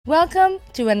Welcome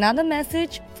to another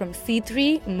message from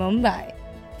C3 Mumbai.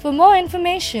 For more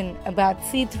information about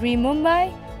C3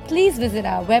 Mumbai, please visit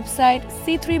our website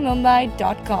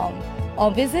c3mumbai.com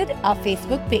or visit our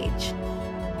Facebook page.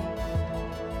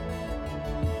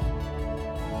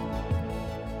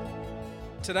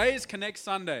 Today is Connect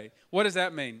Sunday. What does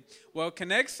that mean? Well,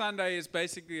 Connect Sunday is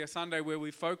basically a Sunday where we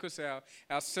focus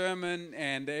our sermon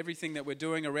and everything that we're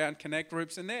doing around Connect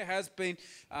groups. And there has been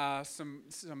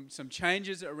some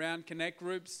changes around Connect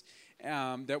groups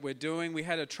that we're doing. We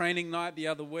had a training night the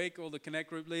other week. All the Connect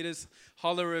group leaders,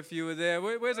 holler if you were there.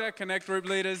 Where's our Connect group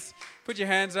leaders? Put your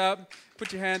hands up.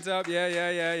 Put your hands up.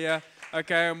 Yeah.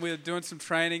 Okay, and we're doing some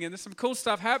training, and there's some cool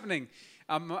stuff happening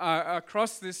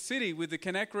across this city with the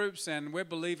Connect groups, and we're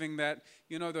believing that,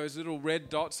 those little red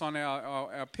dots on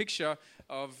our picture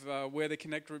of where the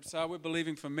Connect groups are, we're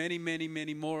believing for many, many,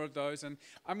 many more of those, and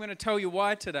I'm going to tell you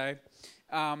why today.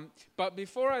 But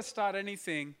before I start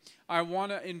anything, I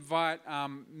want to invite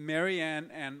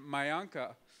Marianne and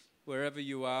Mayanka, wherever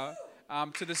you are,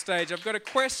 to the stage. I've got a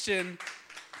question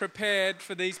prepared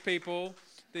for these people,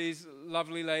 these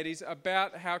lovely ladies,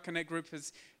 about how Connect Group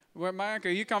has... Well,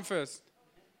 Mayanka, you come first.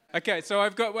 Okay, so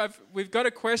we've got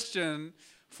a question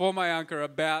for Mayanka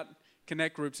about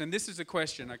Connect Groups, and this is a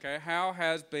question, okay? How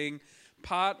has being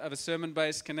part of a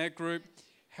sermon-based Connect Group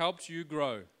helped you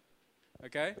grow?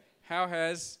 Okay? How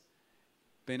has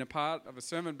being a part of a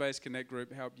sermon-based Connect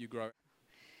Group helped you grow?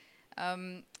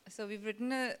 So we've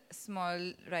written a small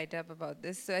write-up about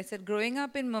this. So I said, growing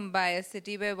up in Mumbai, a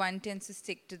city where one tends to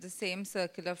stick to the same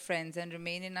circle of friends and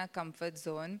remain in our comfort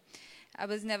zone, I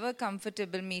was never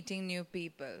comfortable meeting new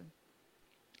people.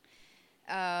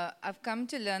 I've come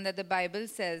to learn that the Bible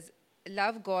says,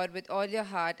 love God with all your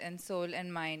heart and soul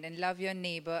and mind, and love your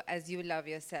neighbor as you love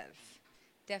yourself.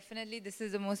 Definitely, this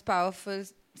is the most powerful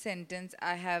sentence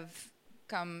I have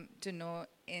come to know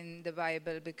in the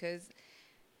Bible, because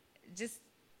just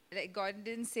like God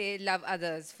didn't say love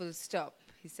others, full stop.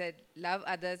 He said love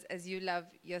others as you love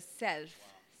yourself. Wow.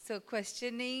 So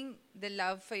questioning the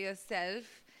love for yourself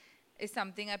is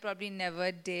something I probably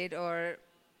never did, or,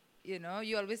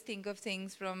 you always think of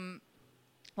things from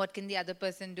what can the other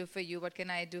person do for you, what can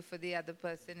I do for the other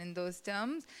person in those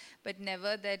terms, but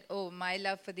never that, my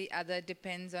love for the other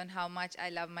depends on how much I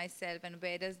love myself, and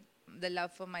where does the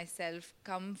love for myself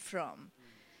come from,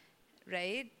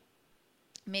 right?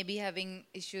 Maybe having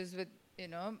issues with,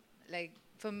 like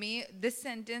for me, this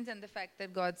sentence and the fact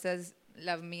that God says,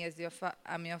 love me as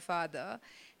I'm your father,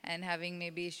 and having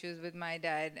maybe issues with my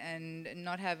dad and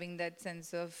not having that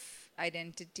sense of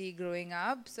identity growing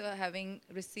up. So having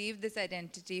received this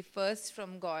identity first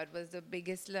from God was the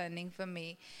biggest learning for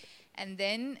me. And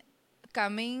then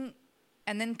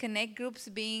Connect Groups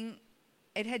being,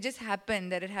 it had just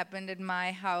happened that it happened at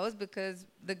my house, because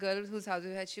the girl whose house we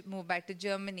had, she moved back to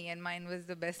Germany, and mine was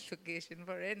the best location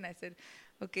for it. And I said,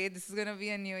 okay, this is going to be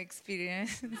a new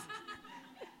experience.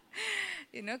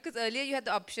 Because earlier you had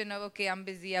the option of, okay, I'm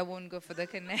busy, I won't go for the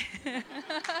Connect.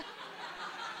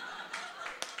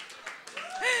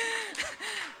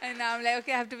 And now I'm like,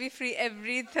 okay, I have to be free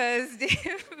every Thursday.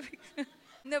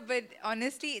 No, but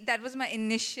honestly, that was my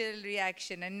initial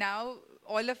reaction. And now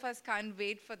all of us can't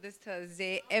wait for this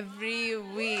Thursday every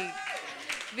week.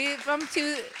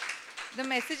 The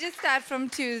messages start from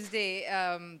Tuesday.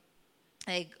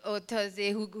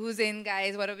 Thursday, who's in,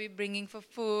 guys? What are we bringing for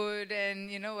food?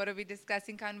 And, what are we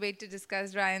discussing? Can't wait to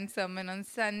discuss Ryan's sermon on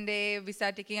Sunday. We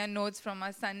start taking our notes from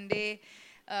our Sunday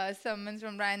sermons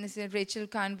from Ryan. This is Rachel,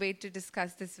 can't wait to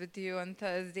discuss this with you on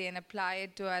Thursday and apply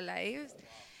it to our lives.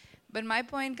 But my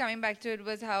point, coming back to it,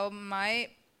 was how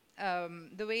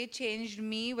the way it changed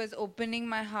me was opening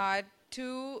my heart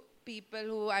to people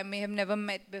who I may have never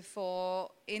met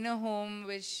before in a home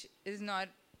which is not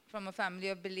from a family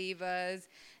of believers,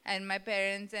 and my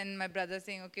parents and my brother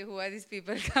saying, okay, who are these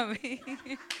people coming?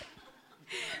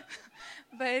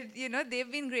 But,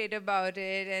 they've been great about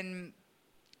it, and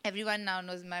everyone now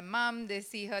knows my mom. They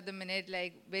see her the minute,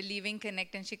 like, we're leaving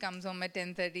Connect, and she comes home at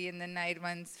 10:30 in the night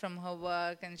once from her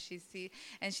work, and she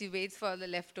waits for the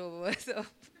leftovers. So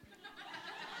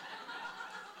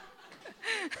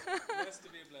Blessed to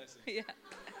be a blessing.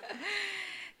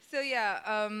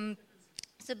 Yeah.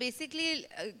 So basically,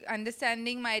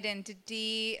 understanding my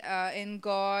identity in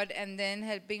God, and then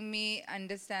helping me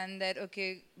understand that,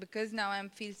 okay, because now I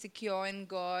feel secure in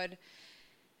God,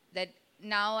 that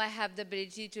now I have the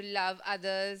ability to love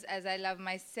others as I love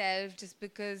myself, just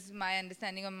because my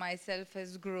understanding of myself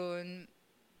has grown.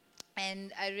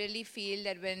 And I really feel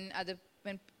that when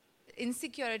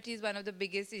insecurity is one of the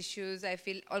biggest issues. I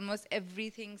feel almost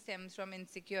everything stems from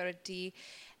insecurity,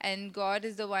 and God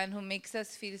is the one who makes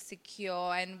us feel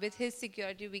secure, and with His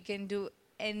security we can do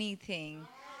anything.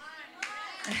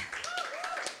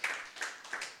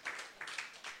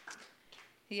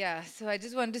 Yeah, so I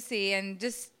just want to say, and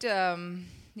just,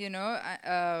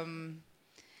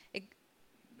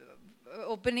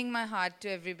 opening my heart to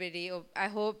everybody. I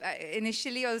hope,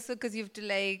 initially also, because you have to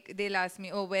they'll ask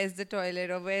me, oh, where's the toilet,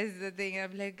 or where's the thing?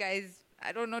 I'm like, guys,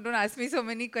 I don't know, don't ask me so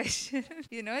many questions,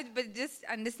 but just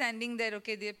understanding that,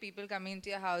 okay, there are people coming into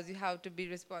your house, you have to be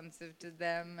responsive to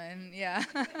them, and yeah.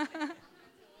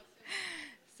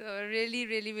 So really,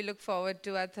 really, we look forward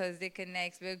to our Thursday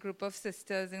Connects. We're a group of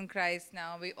sisters in Christ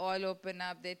now. We all open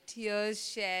up, their tears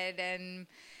shed, and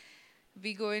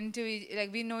we go into,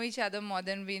 we know each other more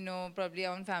than we know probably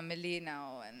our own family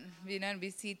now. And, we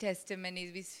see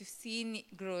testimonies. We've seen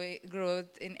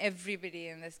growth in everybody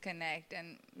in this Connect.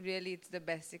 And really, it's the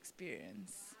best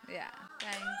experience. Yeah,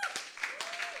 thanks.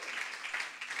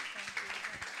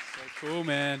 So cool,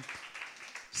 man.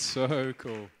 So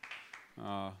cool.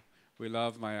 We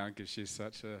love my Mayanka. She's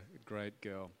such a great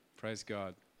girl. Praise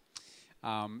God.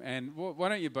 And why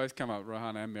don't you both come up,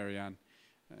 Rohan and Marianne?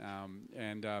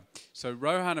 So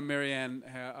Rohan and Marianne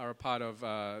are a part of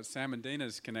Sam and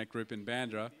Dina's Connect group in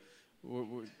Bandra,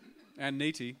 and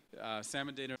Neeti. Sam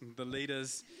and Dina, the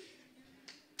leaders.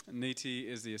 Neeti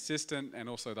is the assistant and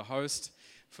also the host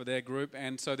for their group.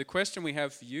 And so the question we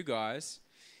have for you guys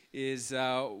is,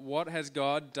 what has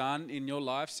God done in your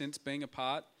life since being a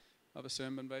part of a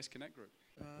sermon-based Connect group?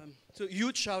 So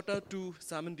huge shout out to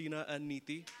Sam and Dina and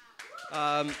Neeti.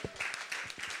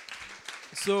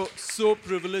 So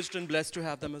privileged and blessed to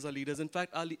have them as our leaders. In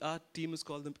fact, our team is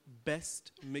called the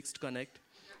Best Mixed Connect.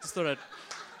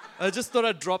 I just thought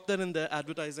I'd drop that in there,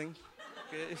 advertising.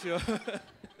 Okay, if you're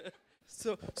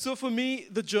So for me,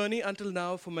 the journey until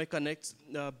now for my Connects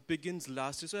begins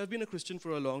last year. So I've been a Christian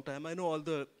for a long time. I know all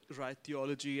the right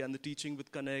theology and the teaching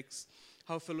with Connects,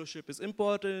 how fellowship is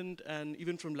important, and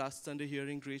even from last Sunday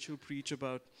hearing Rachel preach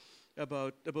about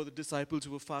the disciples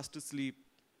who were fast asleep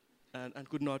and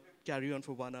could not carry on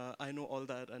for 1 hour. I know all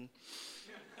that.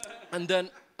 And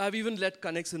then I've even led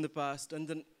Connects in the past, and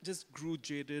then just grew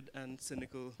jaded and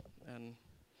cynical. And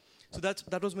so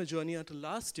that was my journey until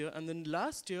last year. And then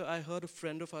last year, I heard a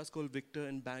friend of ours called Victor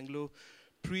in Bangalore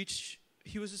preach.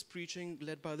 He was just preaching,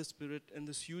 led by the Spirit, in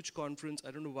this huge conference.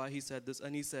 I don't know why he said this.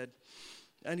 And he said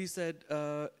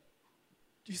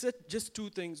just two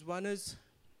things. One is,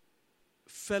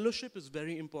 fellowship is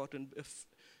very important.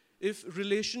 If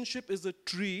relationship is a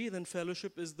tree, then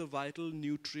fellowship is the vital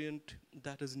nutrient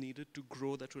that is needed to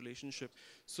grow that relationship.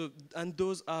 So, and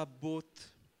those are both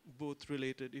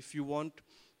related. If you want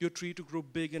your tree to grow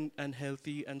big and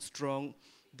healthy and strong,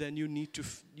 then you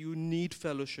need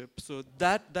fellowship. So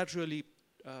that really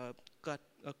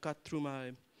cut through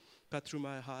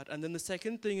my heart. And then the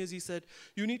second thing is, he said,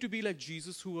 you need to be like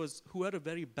Jesus, who had a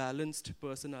very balanced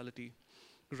personality.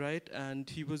 Right, and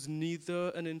he was neither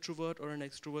an introvert or an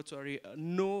extrovert. Sorry,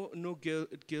 no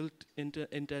guilt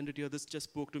intended here. This just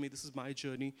spoke to me. This is my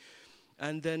journey.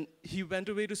 And then he went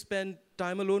away to spend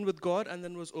time alone with God, and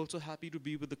then was also happy to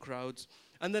be with the crowds.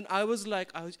 And then I was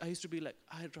like, I used to be like,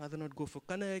 I'd rather not go for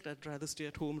Connect. I'd rather stay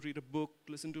at home, read a book,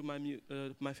 listen to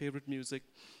my favorite music,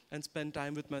 and spend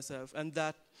time with myself. And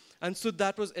so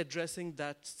that was addressing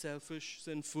that selfish,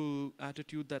 sinful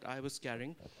attitude that I was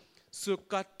carrying. So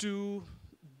cut to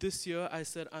this year, I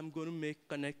said, I'm going to make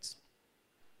Connects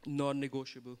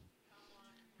non-negotiable,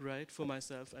 right, for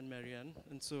myself and Marianne.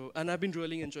 And I've been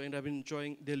really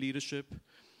enjoying their leadership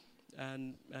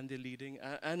and their leading,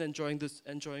 and enjoying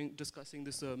discussing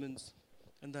the sermons.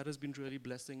 And that has been really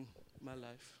blessing my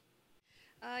life.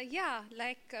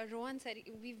 Like Rohan said,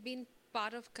 we've been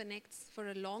part of Connects for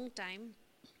a long time.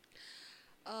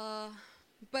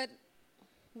 But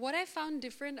what I found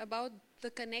different about the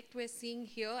Connect we're seeing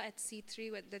here at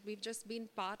C3 that we've just been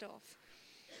part of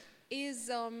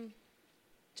is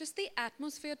just the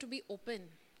atmosphere to be open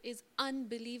is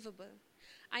unbelievable.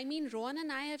 I mean, Rohan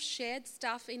and I have shared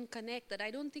stuff in Connect that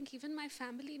I don't think even my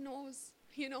family knows,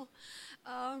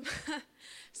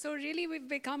 So really we've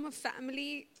become a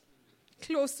family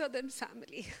closer than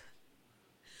family.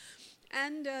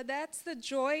 And that's the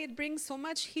joy. It brings so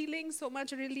much healing, so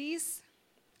much release.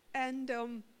 And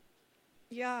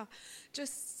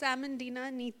just Sam and Dina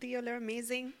and Neeti, all are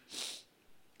amazing.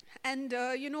 And,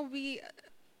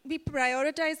 we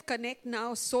prioritize Connect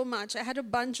now so much. I had a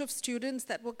bunch of students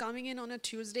that were coming in on a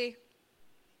Tuesday.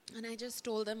 And I just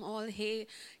told them all, hey,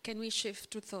 can we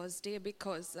shift to Thursday?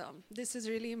 Because this is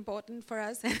really important for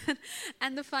us.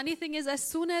 And the funny thing is, as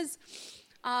soon as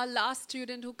our last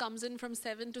student who comes in from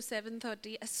 7 to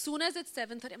 7:30, as soon as it's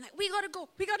 7:30, I'm like, we gotta go.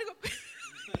 We gotta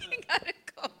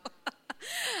go.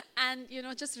 And,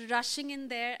 just rushing in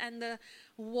there, and the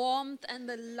warmth and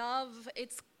the love,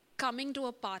 it's coming to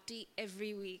a party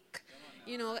every week.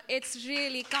 It's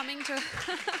really coming to...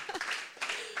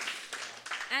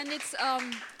 And it's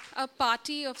a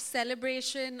party of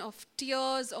celebration, of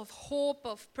tears, of hope,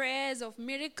 of prayers, of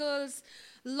miracles,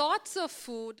 lots of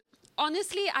food.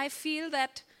 Honestly, I feel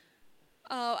that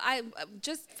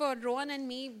just for Rowan and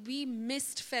me, we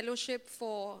missed fellowship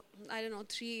for,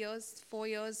 3 years, 4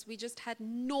 years. We just had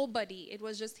nobody. It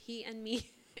was just he and me.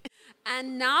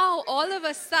 And now, all of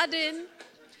a sudden,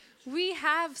 we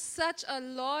have such a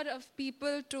lot of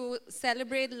people to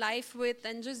celebrate life with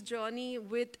and just journey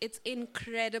with. It's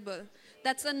incredible.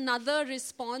 That's another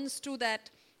response to that.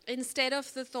 Instead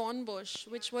of the thorn bush,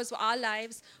 which was our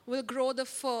lives, will grow the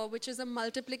fir, which is a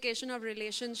multiplication of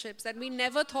relationships that we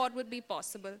never thought would be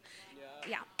possible.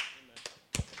 Yeah.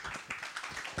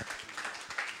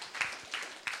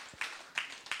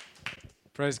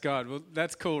 Praise God. Well,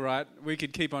 that's cool, right? We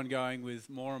could keep on going with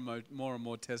more and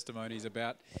more testimonies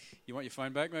about. You want your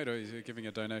phone back, mate, or are you giving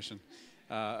a donation?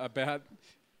 About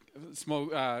small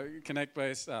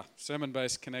connect-based,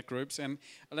 sermon-based connect groups. And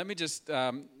let me just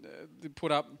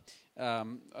put up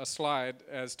a slide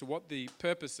as to what the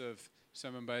purpose of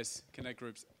sermon-based connect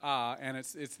groups are, and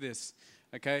it's this,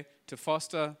 okay? To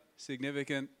foster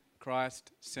significant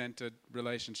Christ-centered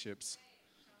relationships.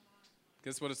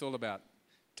 Guess what it's all about?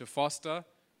 To foster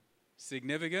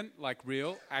significant, like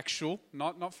real, actual,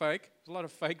 not fake. There's a lot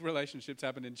of fake relationships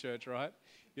happen in church, right?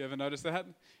 You ever notice that?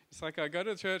 It's like I go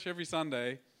to church every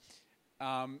Sunday,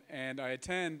 and I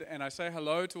attend, and I say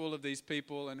hello to all of these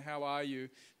people, and how are you?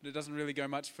 But it doesn't really go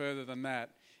much further than that.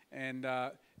 And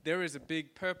there is a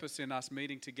big purpose in us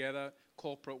meeting together,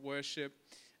 corporate worship.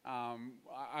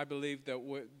 I believe that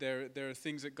there are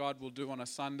things that God will do on a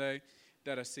Sunday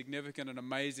that are significant and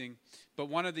amazing. But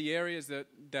one of the areas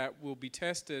that will be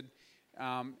tested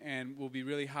and will be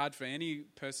really hard for any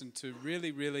person to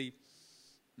really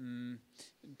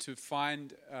to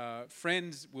find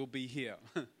friends will be here.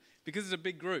 Because it's a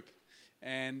big group,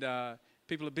 and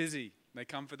people are busy. They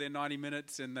come for their 90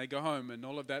 minutes and they go home and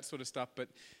all of that sort of stuff. But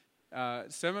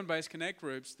sermon-based connect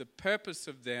groups, the purpose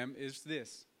of them is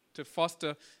this: to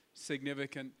foster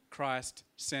significant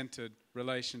Christ-centered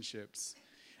relationships.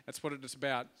 That's what it's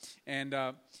about. And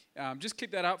just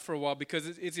keep that up for a while, because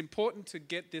it's important to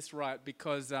get this right,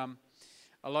 because a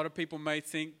lot of people may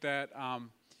think that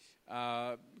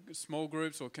small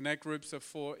groups or connect groups are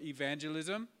for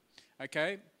evangelism,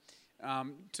 okay?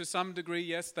 To some degree,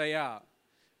 yes, they are.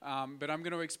 But I'm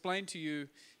going to explain to you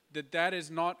that is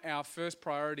not our first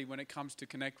priority when it comes to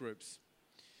connect groups.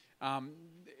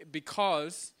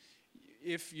 Because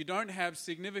if you don't have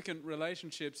significant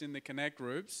relationships in the connect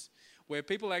groups, where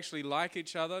people actually like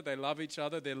each other, they love each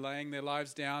other, they're laying their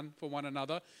lives down for one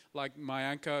another, like my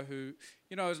anchor, who,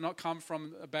 has not come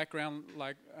from a background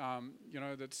like,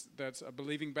 that's a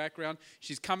believing background.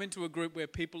 She's come into a group where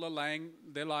people are laying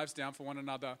their lives down for one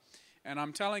another. And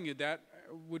I'm telling you, that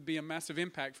would be a massive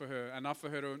impact for her, enough for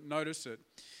her to notice it.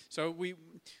 So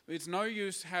it's no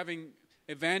use having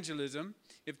evangelism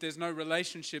if there's no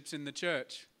relationships in the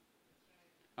church.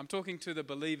 I'm talking to the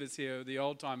believers here, the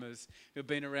old-timers who've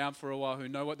been around for a while, who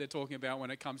know what they're talking about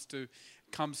when it comes to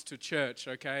church,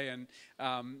 okay? And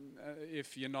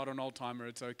if you're not an old-timer,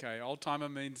 it's okay. Old-timer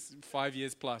means 5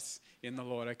 years plus in the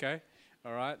Lord, okay?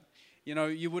 All right?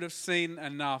 You would have seen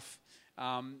enough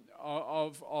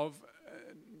of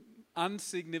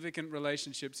unsignificant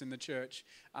relationships in the church.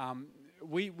 I've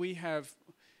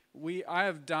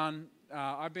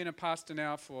been a pastor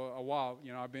now for a while.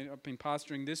 I've been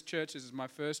pastoring this church. This is my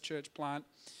first church plant.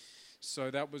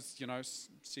 So that was,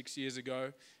 6 years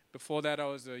ago. Before that, I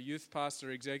was a youth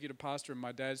pastor, executive pastor in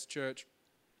my dad's church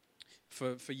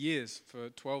for years, for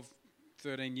 12,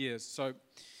 13 years. So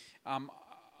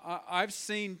I've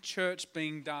seen church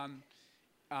being done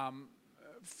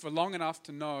for long enough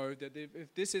to know that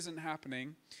if this isn't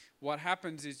happening, what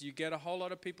happens is you get a whole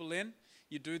lot of people in,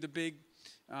 you do the big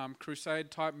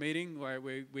crusade type meeting where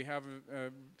we have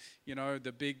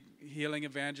the big healing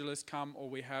evangelist come, or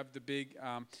we have the big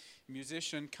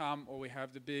musician come, or we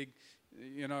have the big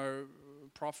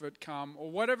prophet come, or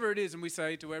whatever it is, and we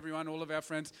say to everyone, all of our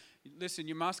friends, listen,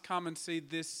 you must come and see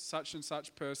this such and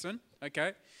such person.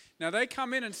 Okay, now they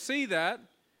come in and see that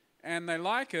and they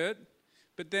like it,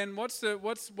 but then what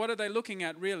are they looking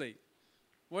at really?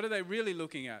 What are they really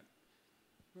looking at?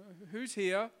 Who's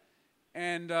here?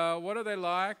 And what are they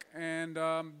like? And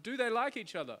do they like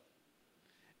each other?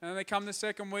 And they come the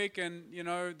second week and,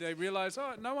 they realize,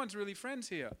 oh, no one's really friends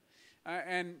here.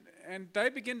 And they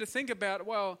begin to think about,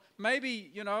 well,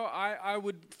 maybe, I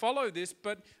would follow this,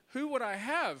 but who would I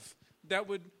have that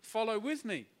would follow with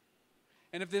me?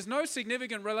 And if there's no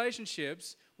significant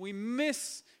relationships, we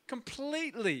miss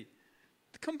completely,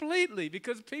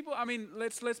 because people,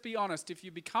 let's be honest. If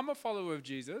you become a follower of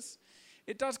Jesus,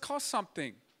 it does cost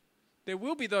something. There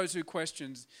will be those who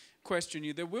question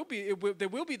you. There will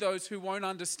be those who won't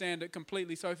understand it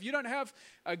completely. So if you don't have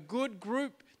a good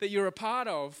group that you're a part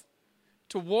of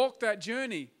to walk that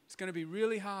journey, it's going to be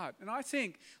really hard. And I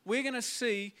think we're going to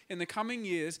see in the coming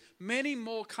years many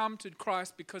more come to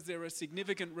Christ because there are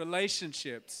significant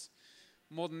relationships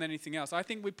more than anything else. I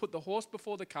think we put the horse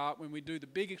before the cart when we do the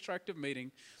big attractive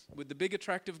meeting with the big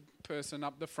attractive person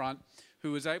up the front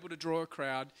who is able to draw a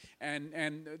crowd,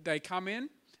 and they come in,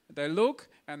 they look,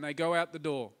 and they go out the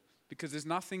door because there's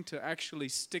nothing to actually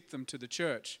stick them to the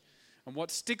church. And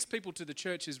what sticks people to the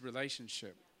church is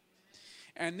relationship.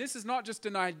 And this is not just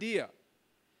an idea.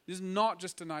 This is not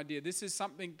just an idea. This is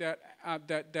something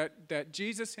that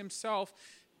Jesus himself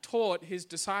taught his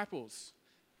disciples.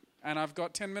 And I've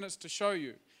got 10 minutes to show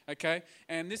you, okay?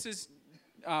 And this is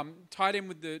tied in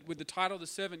with the title, The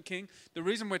Servant King. The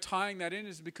reason we're tying that in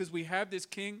is because we have this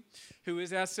king who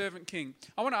is our servant king.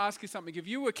 I want to ask you something. If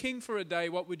you were king for a day,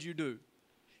 what would you do?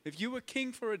 If you were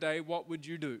king for a day, what would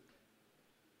you do?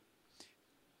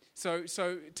 So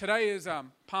today is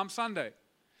Palm Sunday.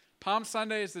 Palm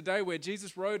Sunday is the day where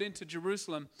Jesus rode into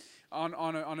Jerusalem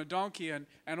on a donkey,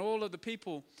 and all of the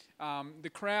people, the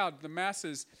crowd, the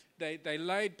masses, they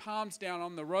laid palms down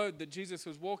on the road that Jesus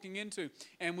was walking into,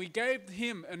 and we gave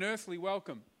him an earthly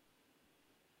welcome.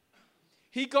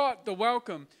 He got the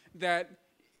welcome that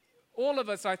all of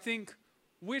us, I think,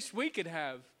 wish we could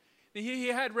have. He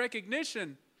had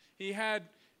recognition. He had,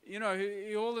 he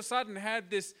all of a sudden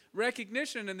had this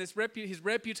recognition, and his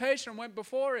reputation went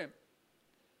before him.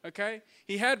 Okay?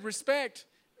 He had respect,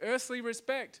 earthly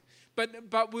respect.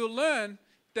 But we'll learn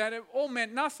that it all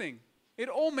meant nothing. It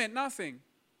all meant nothing.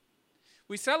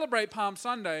 We celebrate Palm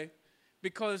Sunday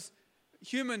because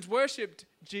humans worshipped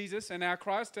Jesus and our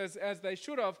Christ as they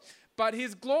should have, but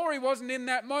his glory wasn't in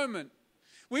that moment.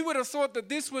 We would have thought that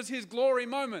this was his glory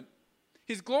moment.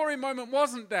 His glory moment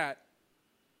wasn't that.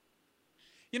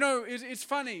 It's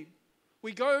funny.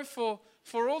 We go for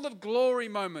all the glory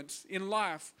moments in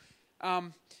life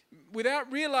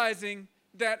without realizing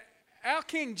that our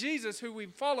King Jesus, who we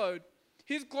followed,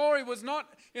 his glory was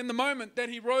not in the moment that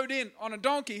he rode in on a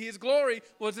donkey. His glory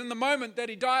was in the moment that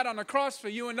he died on a cross for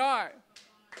you and I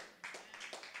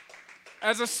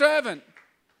as a servant.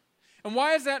 And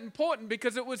why is that important?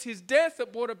 Because it was his death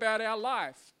that brought about our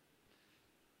life.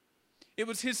 It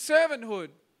was his servanthood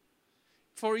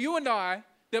for you and I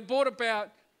that brought about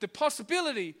the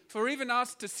possibility for even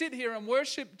us to sit here and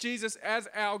worship Jesus as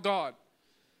our God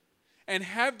and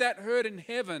have that heard in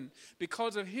heaven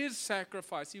because of his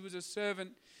sacrifice. He was a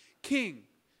servant king.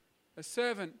 A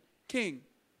servant king.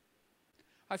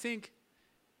 I think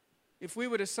if we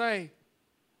were to say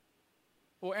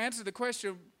or answer the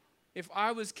question, if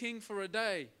I was king for a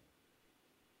day,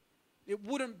 it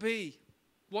wouldn't be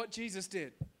what Jesus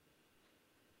did.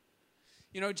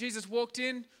 Jesus walked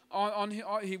in,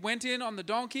 he went in on the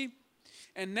donkey,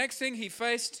 and next thing he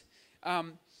faced a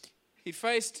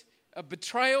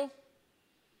betrayal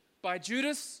by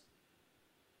Judas.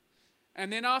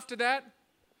 And then after that,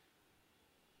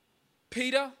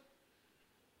 Peter,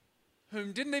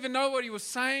 whom didn't even know what he was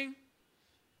saying.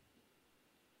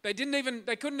 They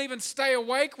couldn't even stay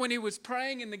awake when he was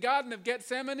praying in the Garden of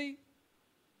Gethsemane.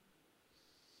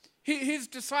 His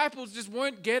disciples just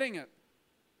weren't getting it.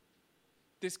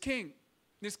 This king,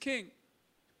 this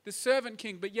servant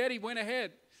king, but yet he went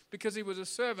ahead because he was a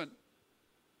servant.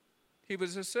 He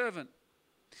was a servant.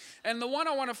 And the one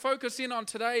I want to focus in on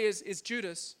today is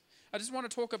Judas. I just want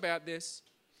to talk about this.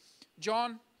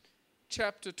 John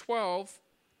chapter 12,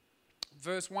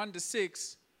 verse 1 to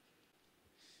 6.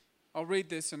 I'll read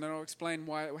this and then I'll explain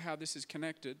how this is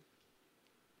connected.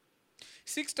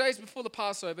 6 days before the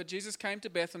Passover, Jesus came to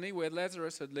Bethany where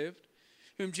Lazarus had lived,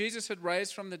 whom Jesus had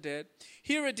raised from the dead.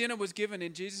 Here a dinner was given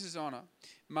in Jesus' honor.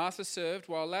 Martha served,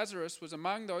 while Lazarus was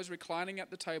among those reclining at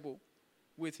the table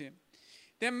with him.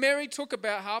 Then Mary took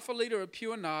about 1/2 liter of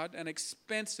pure nard, an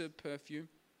expensive perfume.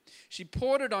 She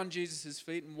poured it on Jesus'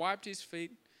 feet and wiped his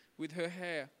feet with her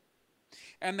hair.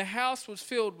 And the house was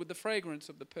filled with the fragrance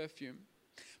of the perfume.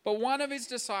 But one of his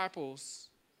disciples,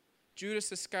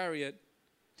 Judas Iscariot,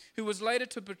 who was later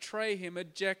to betray him,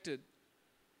 objected.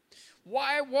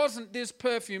 Why wasn't this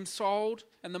perfume sold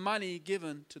and the money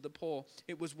given to the poor?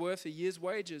 It was worth a year's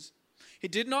wages. He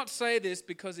did not say this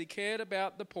because he cared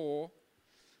about the poor,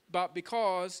 but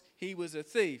because he was a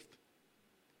thief.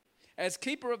 As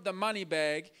keeper of the money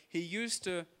bag, he used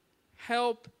to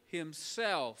help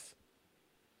himself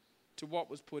to what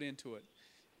was put into it.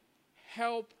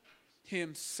 Help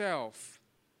himself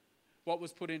what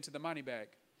was put into the money bag.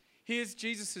 Here's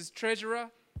Jesus' treasurer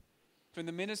from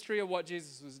the ministry of what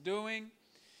Jesus was doing,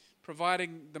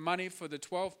 providing the money for the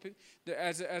 12 people.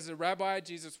 As a rabbi,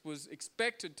 Jesus was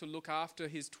expected to look after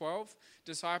his 12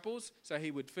 disciples, so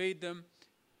he would feed them,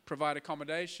 provide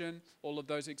accommodation. All of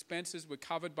those expenses were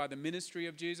covered by the ministry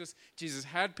of Jesus. Jesus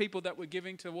had people that were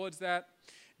giving towards that.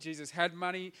 Jesus had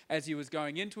money as he was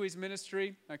going into his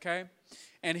ministry, okay?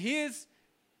 And here's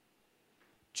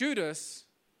Judas,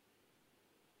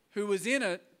 who was in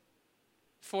it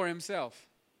for himself.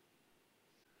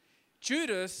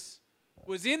 Judas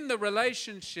was in the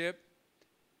relationship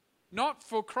not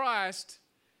for Christ,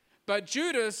 but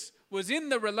Judas was in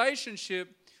the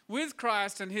relationship with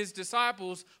Christ and his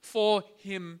disciples for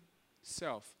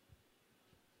himself.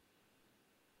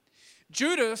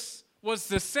 Judas was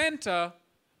the center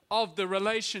of the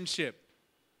relationship.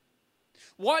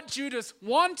 What Judas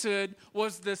wanted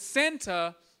was the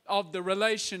center of the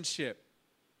relationship.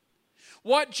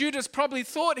 What Judas probably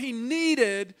thought he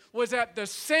needed was at the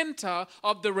center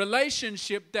of the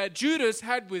relationship that Judas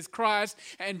had with Christ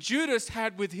and Judas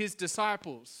had with his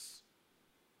disciples.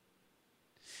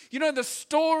 You know, the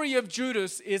story of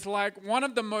Judas is like one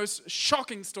of the most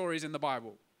shocking stories in the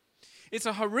Bible. It's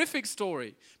a horrific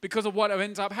story because of what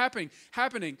ends up happening.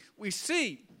 We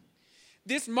see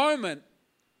this moment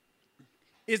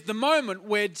is the moment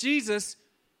where Jesus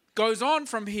goes on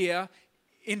from here.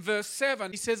 In verse 7,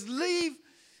 he says, leave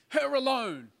her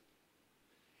alone.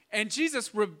 And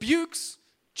Jesus rebukes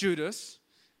Judas,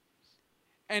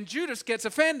 and Judas gets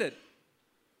offended.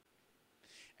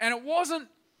 And it wasn't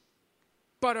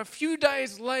but a few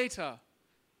days later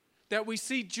that we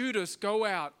see Judas go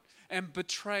out and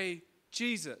betray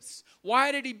Jesus.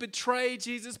 Why did he betray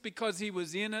Jesus? Because he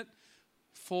was in it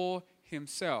for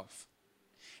himself.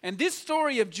 And this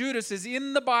story of Judas is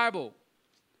in the Bible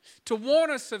to warn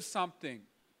us of something.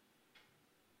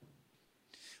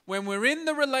 When we're in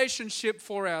the relationship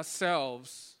for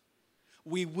ourselves,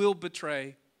 we will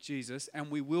betray Jesus and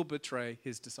we will betray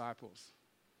his disciples.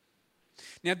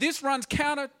 Now, this runs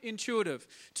counterintuitive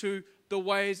to the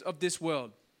ways of this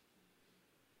world.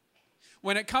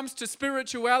 When it comes to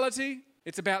spirituality,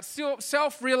 it's about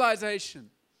self-realization.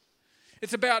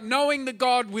 It's about knowing the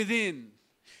God within.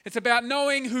 It's about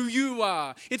knowing who you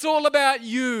are. It's all about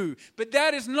you. But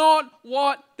that is not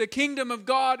what the kingdom of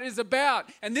God is about.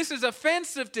 And this is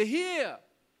offensive to hear.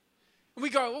 And we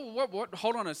go, oh, what?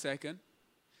 Hold on a second.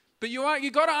 But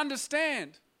you got to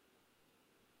understand.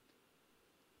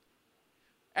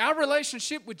 Our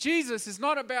relationship with Jesus is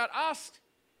not about us,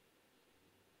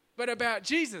 but about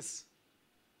Jesus.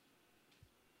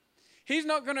 He's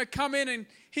not going to come in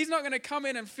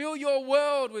and fill your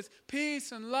world with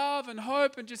peace and love and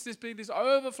hope and just this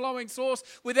overflowing source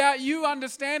without you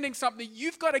understanding something.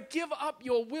 You've got to give up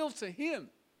your will to him.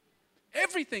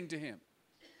 Everything to him.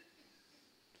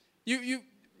 You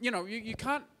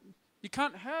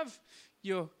can't have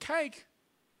your cake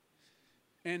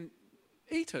and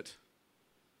eat it.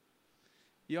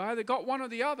 You either got one or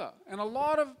the other. And a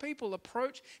lot of people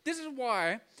approach. This is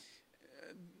why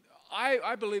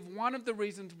I believe one of the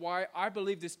reasons why I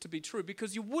believe this to be true,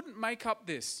 because you wouldn't make up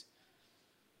this.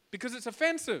 Because it's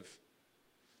offensive.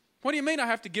 What do you mean I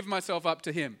have to give myself up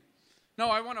to him? No,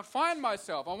 I want to find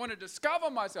myself. I want to discover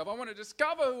myself. I want to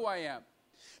discover who I am.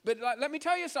 But let me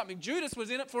tell you something. Judas was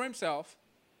in it for himself,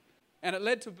 and it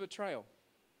led to betrayal.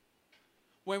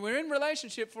 When we're in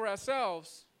relationship for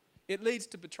ourselves, it leads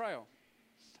to betrayal.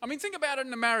 I mean, think about it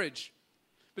in a marriage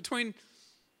between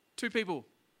two people.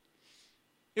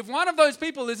 If one of those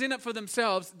people is in it for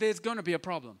themselves, there's going to be a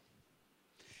problem.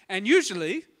 And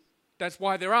usually, that's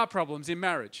why there are problems in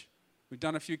marriage. We've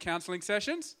done a few counseling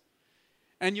sessions,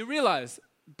 and you realize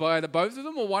either both of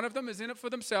them or one of them is in it for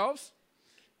themselves.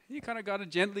 You kind of got to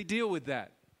gently deal with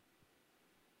that.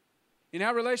 In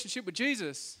our relationship with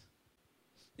Jesus,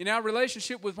 in our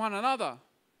relationship with one another,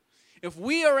 if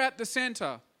we are at the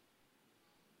center,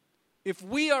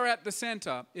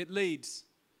 it leads.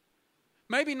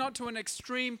 Maybe not to an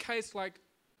extreme case like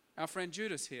our friend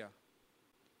Judas here,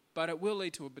 but it will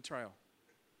lead to a betrayal.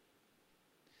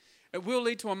 It will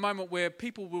lead to a moment where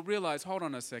people will realize, hold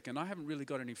on a second, I haven't really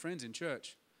got any friends in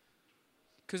church.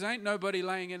 Because ain't nobody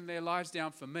laying in their lives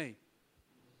down for me.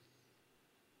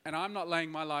 And I'm not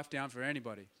laying my life down for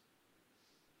anybody.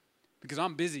 Because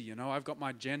I'm busy, you know. I've got my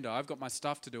agenda. I've got my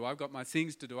stuff to do. I've got my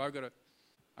things to do. I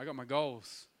got my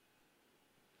goals.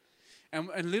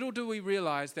 And little do we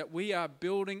realize that we are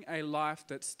building a life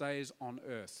that stays on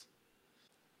earth.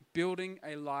 Building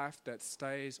a life that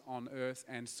stays on earth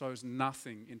and sows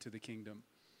nothing into the kingdom.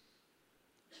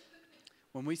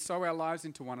 When we sow our lives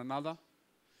into one another,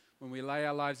 when we lay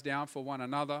our lives down for one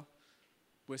another,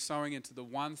 we're sowing into the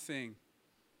one thing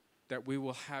that we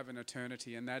will have in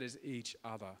eternity, and that is each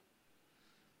other.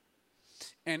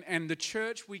 And the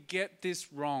church, we get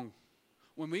this wrong.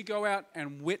 When we go out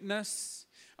and witness,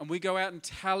 and we go out and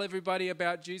tell everybody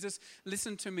about Jesus,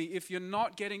 listen to me, if we're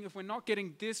not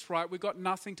getting this right, we've got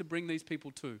nothing to bring these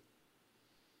people to.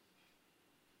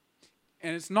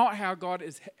 And it's not how God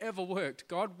has ever worked.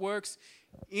 God works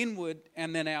inward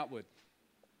and then outward.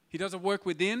 He doesn't work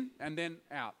within and then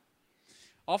out.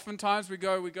 Oftentimes we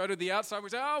go to the outside, we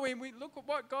say, we look at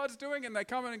what God's doing, and they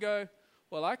come in and go,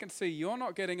 well, I can see you're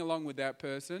not getting along with that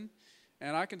person,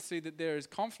 and I can see that there is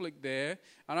conflict there,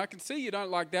 and I can see you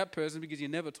don't like that person because you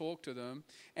never talk to them,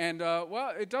 and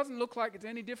it doesn't look like it's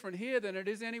any different here than it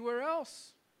is anywhere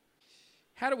else.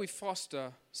 How do we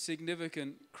foster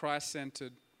significant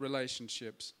Christ-centered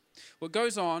relationships? Well, it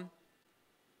goes on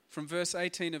from verse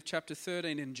 18 of chapter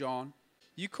 13 in John.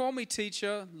 You call me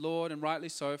teacher, Lord, and rightly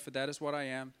so, for that is what I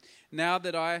am. Now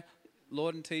that I,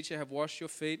 Lord and teacher, have washed your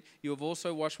feet, you have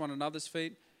also washed one another's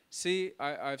feet. See,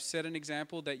 I've set an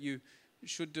example that you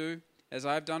should do as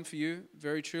I have done for you.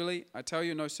 Very truly, I tell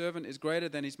you, no servant is greater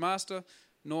than his master,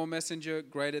 nor messenger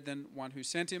greater than one who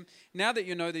sent him. Now that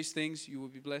you know these things, you will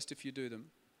be blessed if you do them.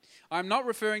 I am not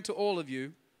referring to all of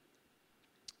you.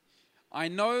 I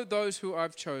know those who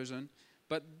I've chosen,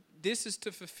 but this is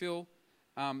to fulfill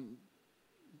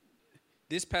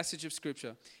this passage of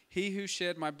Scripture. He who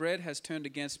shared my bread has turned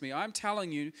against me. I'm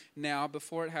telling you now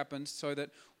before it happens, so that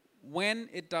when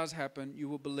it does happen, you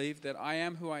will believe that I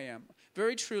am who I am.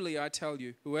 Very truly, I tell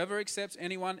you, whoever accepts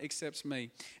anyone accepts me,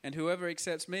 and whoever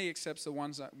accepts me accepts the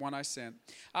one I sent.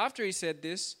 After he said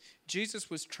this, Jesus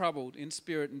was troubled in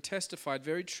spirit and testified,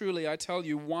 very truly, I tell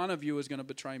you, one of you is going to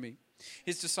betray me.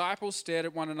 His disciples stared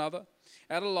at one another,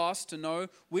 at a loss to know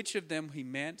which of them he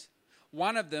meant.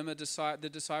 One of them, the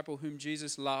disciple whom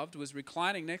Jesus loved, was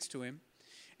reclining next to him,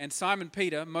 and Simon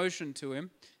Peter motioned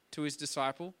to his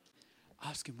disciple,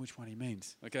 ask him which one he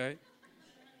means, okay?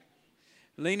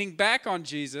 Leaning back on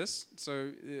Jesus,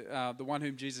 so the one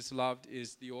whom Jesus loved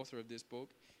is the author of this book,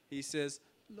 he says,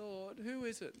 Lord, who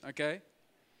is it, okay?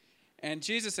 And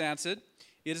Jesus answered,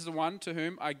 it is the one to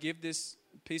whom I give this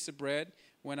piece of bread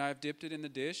when I have dipped it in the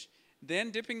dish.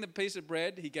 Then dipping the piece of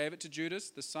bread, he gave it to Judas,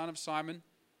 the son of Simon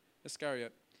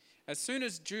Iscariot. As soon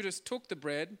as Judas took the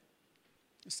bread,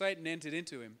 Satan entered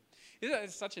into him. Isn't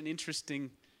that such an interesting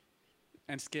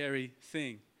and scary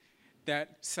thing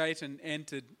that Satan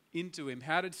entered into him?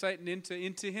 How did Satan enter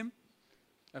into him?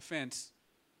 Offense,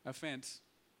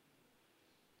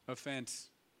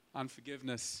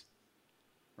 unforgiveness,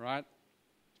 right?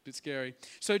 It's a bit scary.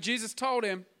 So Jesus told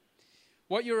him,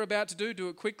 what you're about to do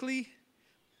it quickly.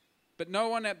 But no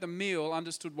one at the meal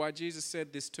understood why Jesus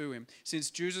said this to him. Since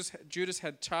Judas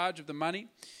had charge of the money,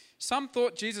 some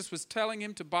thought Jesus was telling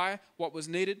him to buy what was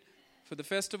needed for the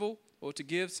festival or to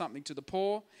give something to the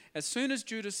poor. As soon as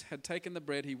Judas had taken the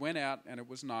bread, he went out, and it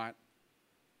was night.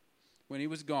 When he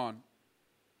was gone,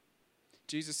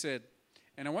 Jesus said,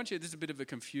 and I want you, this is a bit of a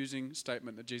confusing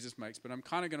statement that Jesus makes, but I'm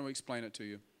kind of going to explain it to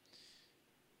you.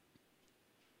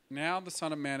 Now the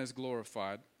Son of Man is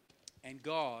glorified, and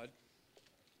God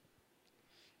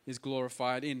is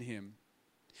glorified in him.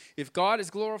 If God is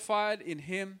glorified in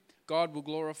him, God will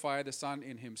glorify the Son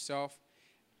in himself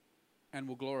and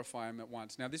will glorify him at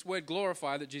once. Now, this word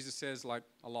glorify that Jesus says like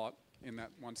a lot in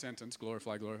that one sentence,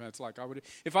 glorify. It's like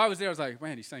if I was there, I was like,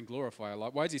 man, he's saying glorify a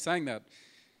lot. Why is he saying that?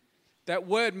 That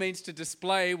word means to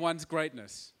display one's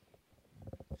greatness.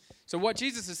 So what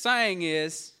Jesus is saying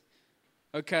is,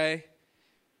 okay,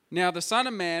 now the Son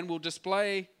of Man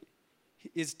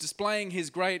is displaying his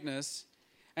greatness,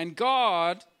 and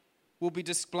God will be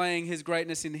displaying his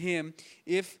greatness in him.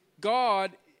 If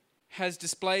God has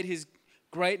displayed his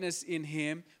greatness in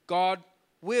him, God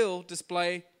will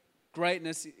display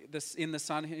greatness in the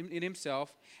Son, in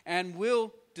himself, and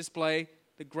will display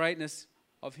the greatness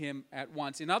of him at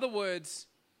once. In other words,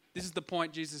 this is the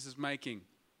point Jesus is making.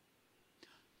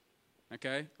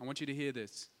 Okay? I want you to hear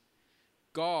this.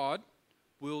 God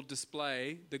will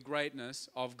display the greatness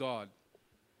of God.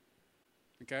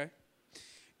 Okay?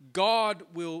 God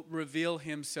will reveal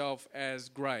himself as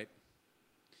great.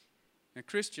 Now,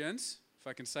 Christians, if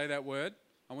I can say that word,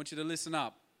 I want you to listen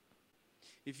up.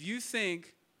 If you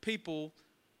think people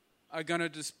are going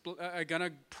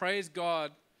to praise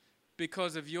God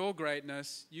because of your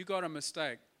greatness, you got a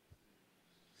mistake.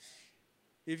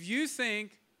 If you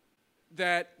think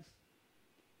that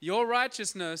your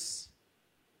righteousness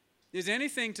is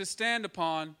anything to stand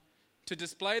upon to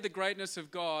display the greatness of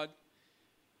God,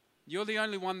 you're the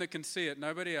only one that can see it,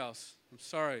 nobody else. I'm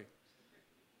sorry.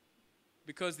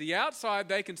 Because the outside,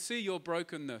 they can see your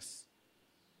brokenness.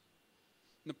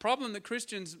 And the problem that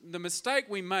Christians, the mistake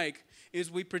we make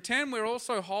is we pretend we're all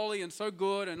so holy and so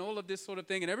good and all of this sort of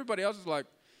thing, and everybody else is like,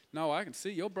 no, I can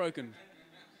see you're broken.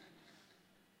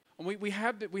 And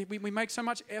we make so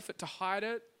much effort to hide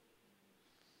it.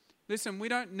 Listen, we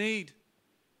don't need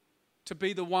to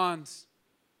be the ones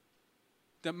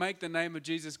that make the name of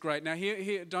Jesus great. Now,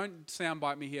 here, don't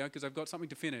soundbite me here because I've got something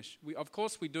to finish. Of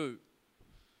course we do.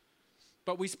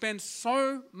 But we spend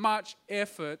so much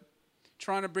effort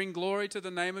trying to bring glory to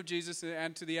the name of Jesus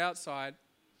and to the outside,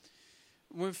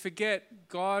 we forget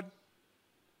God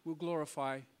will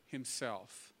glorify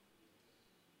himself.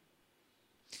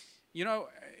 You know,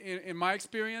 in my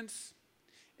experience,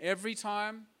 every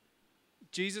time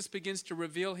Jesus begins to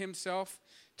reveal himself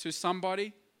to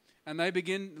somebody and they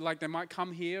begin, like they might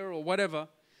come here or whatever,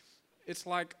 it's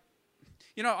like,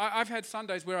 you know, I've had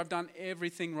Sundays where I've done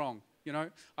everything wrong. You know,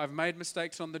 I've made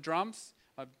mistakes on the drums.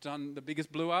 I've done the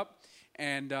biggest blew up.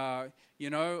 And, you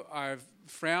know, I've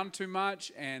frowned too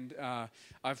much and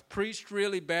I've preached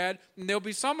really bad. And there'll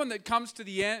be someone that comes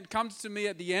to me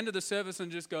at the end of the service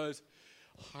and just goes,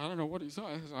 I don't know what he's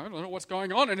saying. I don't know what's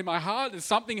going on. And in my heart, there's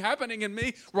something happening in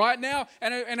me right now.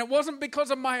 And it wasn't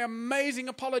because of my amazing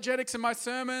apologetics in my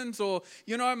sermons or,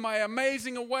 you know, my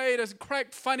amazing way to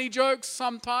crack funny jokes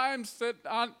sometimes that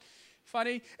aren't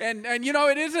funny. And you know,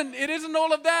 it isn't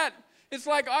all of that. It's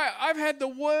like I've had the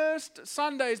worst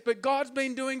Sundays, but God's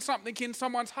been doing something in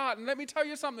someone's heart. And let me tell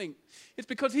you something. It's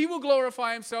because he will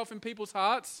glorify himself in people's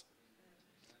hearts.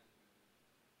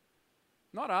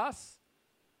 Not us.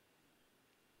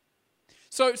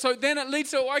 So then it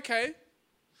leads to, okay,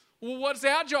 well, what's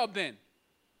our job then?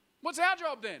 What's our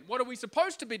job then? What are we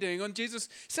supposed to be doing? And Jesus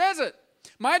says it.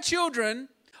 My children,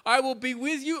 I will be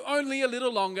with you only a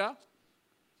little longer.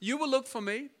 You will look for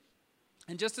me.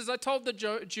 And just as I told the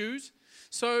Jews,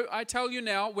 so I tell you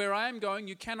now, where I am going,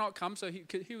 you cannot come. So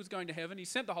he was going to heaven. He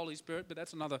sent the Holy Spirit, but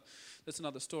that's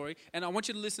another story. And I want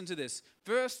you to listen to this.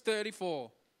 Verse 34.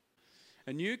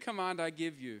 A new command I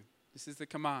give you. This is the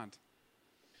command.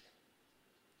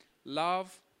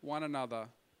 Love one another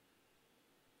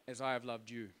as I have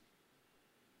loved you.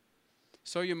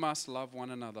 So you must love one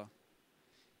another.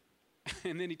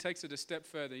 And then he takes it a step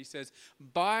further. He says,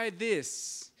 by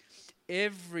this,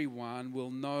 everyone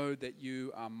will know that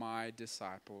you are my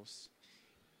disciples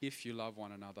if you love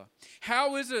one another.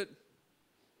 How is it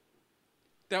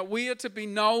that we are to be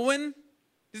known?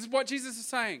 This is what Jesus is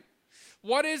saying.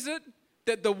 What is it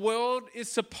that the world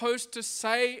is supposed to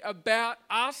say about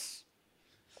us?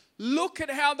 Look at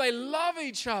how they love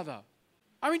each other.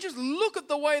 I mean, just look at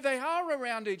the way they are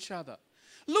around each other.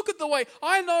 Look at the way,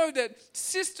 I know that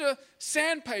Sister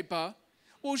Sandpaper,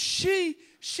 well, she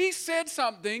said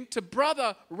something to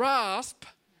Brother Rasp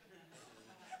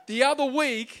the other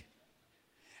week,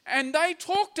 and they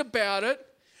talked about it,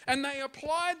 and they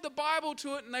applied the Bible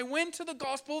to it, and they went to the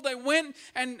gospel, they went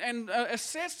and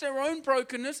assessed their own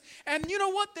brokenness, and you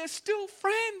know what? They're still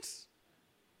friends.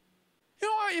 You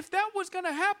know, if that was going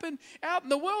to happen out in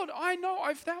the world, I know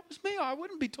if that was me, I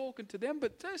wouldn't be talking to them,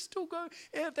 but they still go,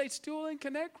 they still in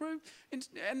Connect group,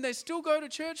 and they still go to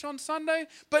church on Sunday.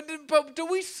 But do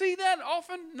we see that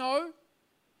often? No.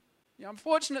 The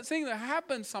unfortunate thing that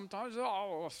happens sometimes,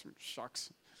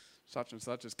 shucks, such and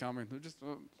such is coming. They're just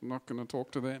not going to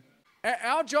talk to them.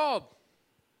 Our job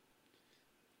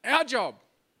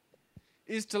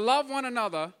is to love one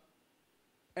another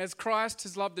as Christ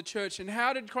has loved the church. And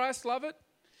how did Christ love it?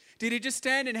 Did he just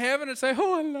stand in heaven and say,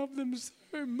 oh, I love them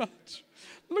so much.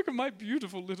 Look at my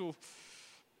beautiful little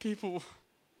people.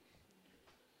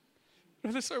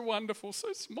 They're so wonderful,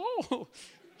 so small.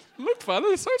 Look, Father,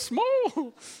 they're so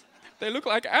small. They look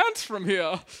like ants from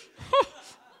here.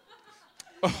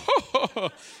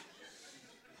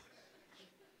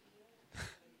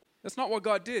 That's not what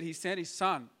God did. He sent his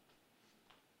son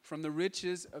from the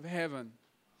riches of heaven,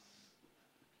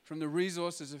 from the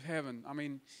resources of heaven. I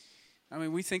mean,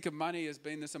 we think of money as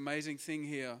being this amazing thing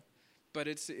here, but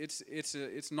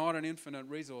it's not an infinite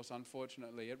resource,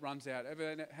 unfortunately. It runs out.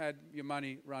 Ever had your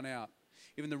money run out?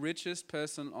 Even the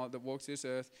person that walks this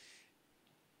earth,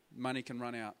 money can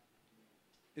run out.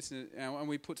 And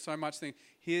we put so much thing.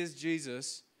 Here's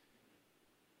Jesus,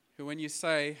 who when you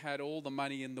say had all the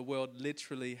money in the world,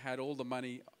 literally had all the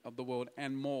money of the world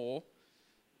and more.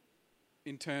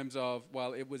 in terms of,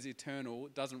 well, it was eternal,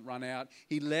 it doesn't run out.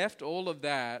 He left all of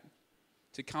that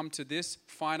to come to this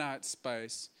finite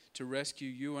space to rescue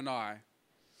you and I,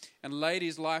 and laid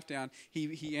his life down.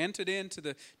 He entered into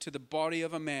the body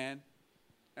of a man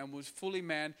and was fully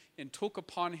man and took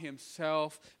upon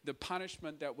himself the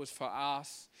punishment that was for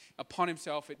us. Upon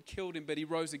himself, it killed him, but he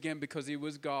rose again because he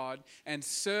was God and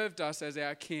served us as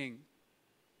our king.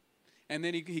 And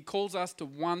then he calls us to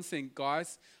one thing,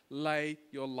 guys, lay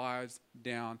your lives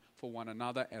down for one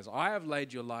another as I have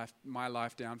laid my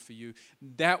life down for you.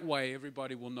 That way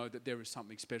everybody will know that there is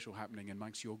something special happening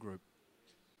amongst your group.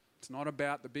 It's not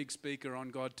about the big speaker on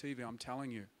God TV, I'm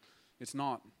telling you. It's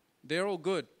not. They're all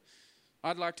good.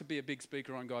 I'd like to be a big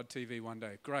speaker on God TV one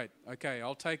day. Great. Okay,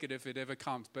 I'll take it if it ever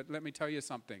comes. But let me tell you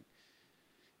something.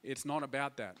 It's not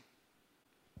about that.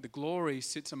 The glory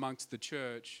sits amongst the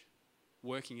church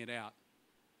working it out.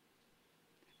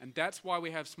 And that's why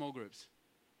we have small groups.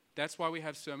 That's why we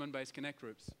have sermon-based connect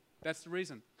groups. That's the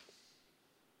reason.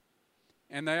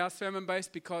 And they are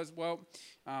sermon-based because, we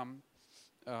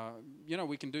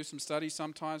can do some studies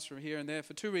sometimes from here and there.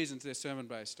 For two reasons they're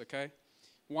sermon-based, okay?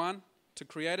 One, to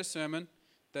create a sermon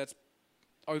that's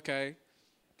okay,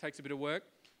 takes a bit of work.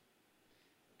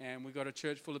 And we've got a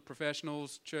church full of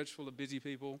professionals, church full of busy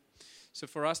people. So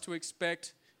for us to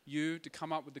expect you to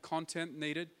come up with the content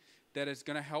needed that is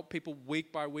going to help people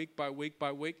week by week by week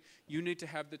by week, you need to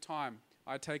have the time.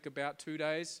 I take about 2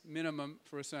 days minimum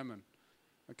for a sermon,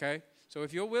 okay? So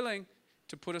if you're willing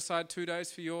to put aside 2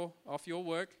 days off your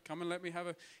work, come and let me have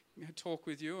a talk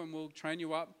with you and we'll train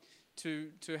you up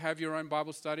to have your own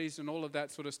Bible studies and all of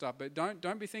that sort of stuff. But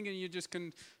don't be thinking you just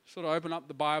can sort of open up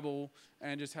the Bible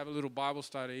and just have a little Bible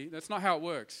study. That's not how it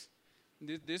works.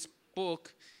 This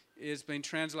book is been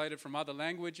translated from other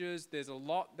languages. There's a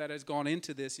lot that has gone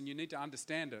into this, and you need to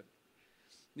understand it.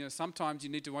 You know, sometimes you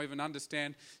need to even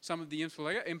understand some of the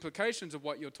implications of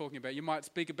what you're talking about. You might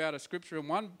speak about a scripture in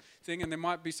one thing, and there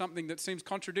might be something that seems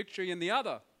contradictory in the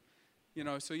other. You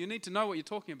know, so you need to know what you're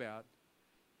talking about.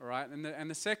 All right, and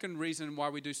the second reason why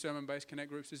we do sermon-based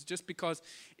connect groups is just because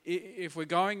if we're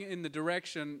going in the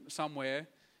direction somewhere,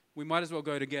 we might as well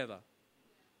go together.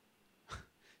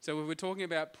 So if we're talking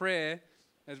about prayer,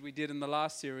 as we did in the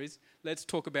last series, let's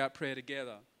talk about prayer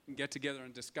together and get together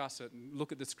and discuss it and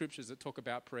look at the scriptures that talk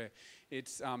about prayer.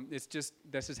 It's just,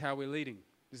 this is how we're leading.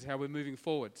 This is how we're moving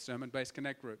forward, sermon-based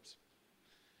connect groups.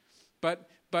 But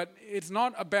it's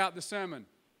not about the sermon,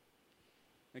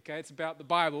 okay? It's about the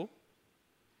Bible.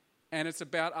 And it's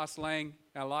about us laying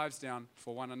our lives down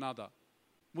for one another.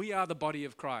 We are the body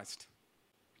of Christ.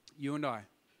 You and I.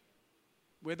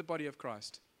 We're the body of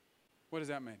Christ. What does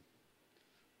that mean?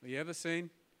 Have you ever seen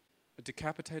a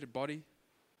decapitated body?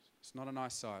 It's not a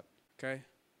nice sight, okay?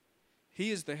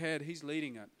 He is the head. He's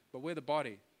leading it. But we're the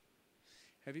body.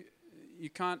 You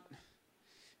can't...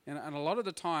 And a lot of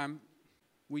the time,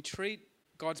 we treat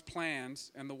God's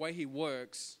plans and the way He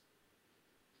works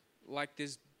like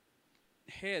this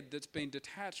head that's been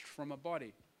detached from a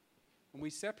body, and we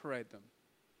separate them.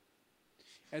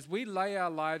 As we lay our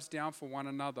lives down for one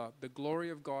another, the glory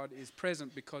of God is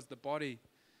present because the body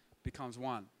becomes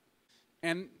one.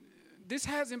 And this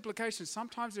has implications.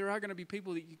 Sometimes there are going to be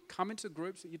people that you come into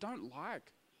groups that you don't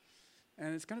like,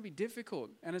 and it's going to be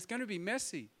difficult, and it's going to be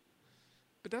messy,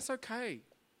 but that's okay.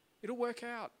 It'll work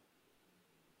out.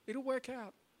 It'll work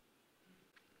out.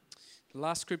 The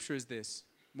last scripture is this.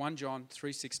 1 John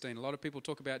 3:16. A lot of people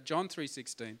talk about John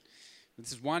 3:16.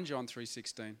 This is 1 John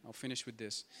 3:16. I'll finish with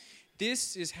this.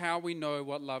 This is how we know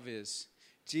what love is.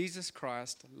 Jesus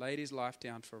Christ laid his life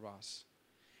down for us,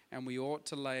 and we ought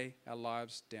to lay our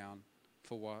lives down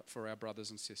for our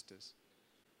brothers and sisters.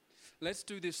 Let's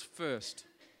do this first.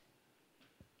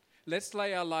 Let's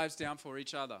lay our lives down for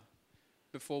each other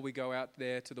before we go out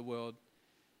there to the world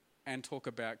and talk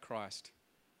about Christ.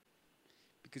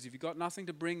 Because if you've got nothing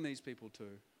to bring these people to,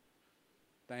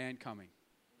 they ain't coming.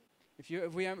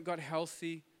 If we haven't got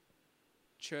healthy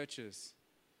churches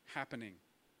happening,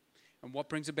 and what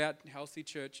brings about healthy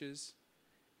churches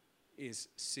is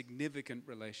significant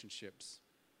relationships.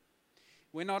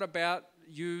 We're not about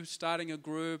you starting a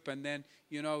group and then,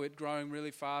 it growing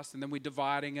really fast and then we're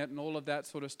dividing it and all of that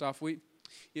sort of stuff.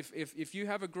 If you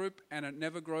have a group and it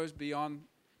never grows beyond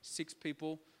 6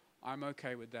 people, I'm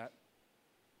okay with that.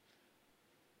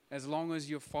 As long as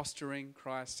you're fostering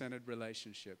Christ-centered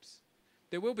relationships.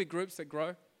 There will be groups that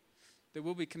grow. There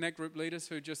will be connect group leaders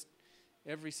who just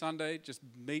every Sunday just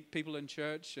meet people in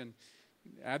church and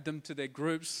add them to their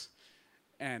groups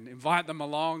and invite them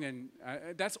along, and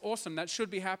that's awesome. That should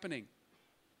be happening.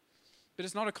 But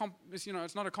it's not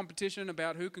a competition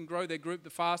about who can grow their group the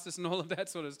fastest and all of that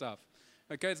sort of stuff.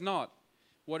 Okay, it's not.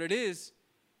 What it is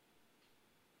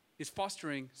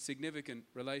fostering significant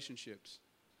relationships.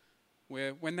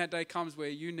 Where when that day comes where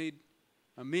you need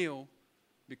a meal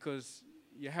because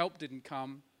your help didn't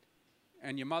come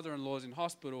and your mother-in-law's in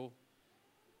hospital,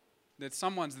 that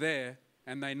someone's there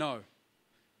and they know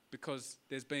because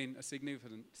there's been a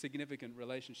significant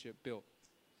relationship built.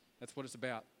 That's what it's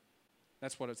about.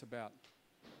 That's what it's about.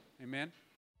 Amen?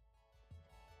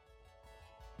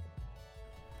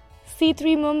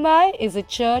 C3 Mumbai is a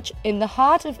church in the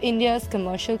heart of India's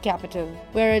commercial capital,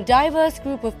 where a diverse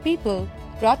group of people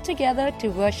brought together to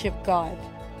worship God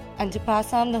and to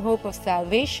pass on the hope of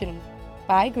salvation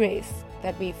by grace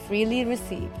that we freely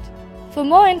received. For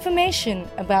more information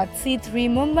about C3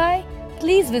 Mumbai,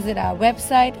 please visit our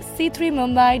website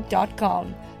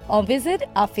c3mumbai.com or visit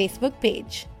our Facebook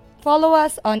page. Follow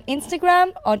us on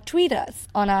Instagram or tweet us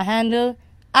on our handle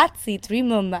 @C3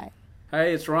 Mumbai.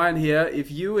 Hey, it's Ryan here.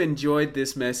 If you enjoyed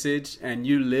this message and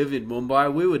you live in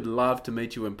Mumbai, we would love to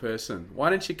meet you in person. Why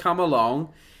don't you come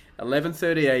along,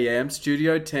 11:30 a.m.,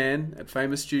 Studio 10 at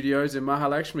Famous Studios in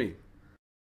Mahalakshmi.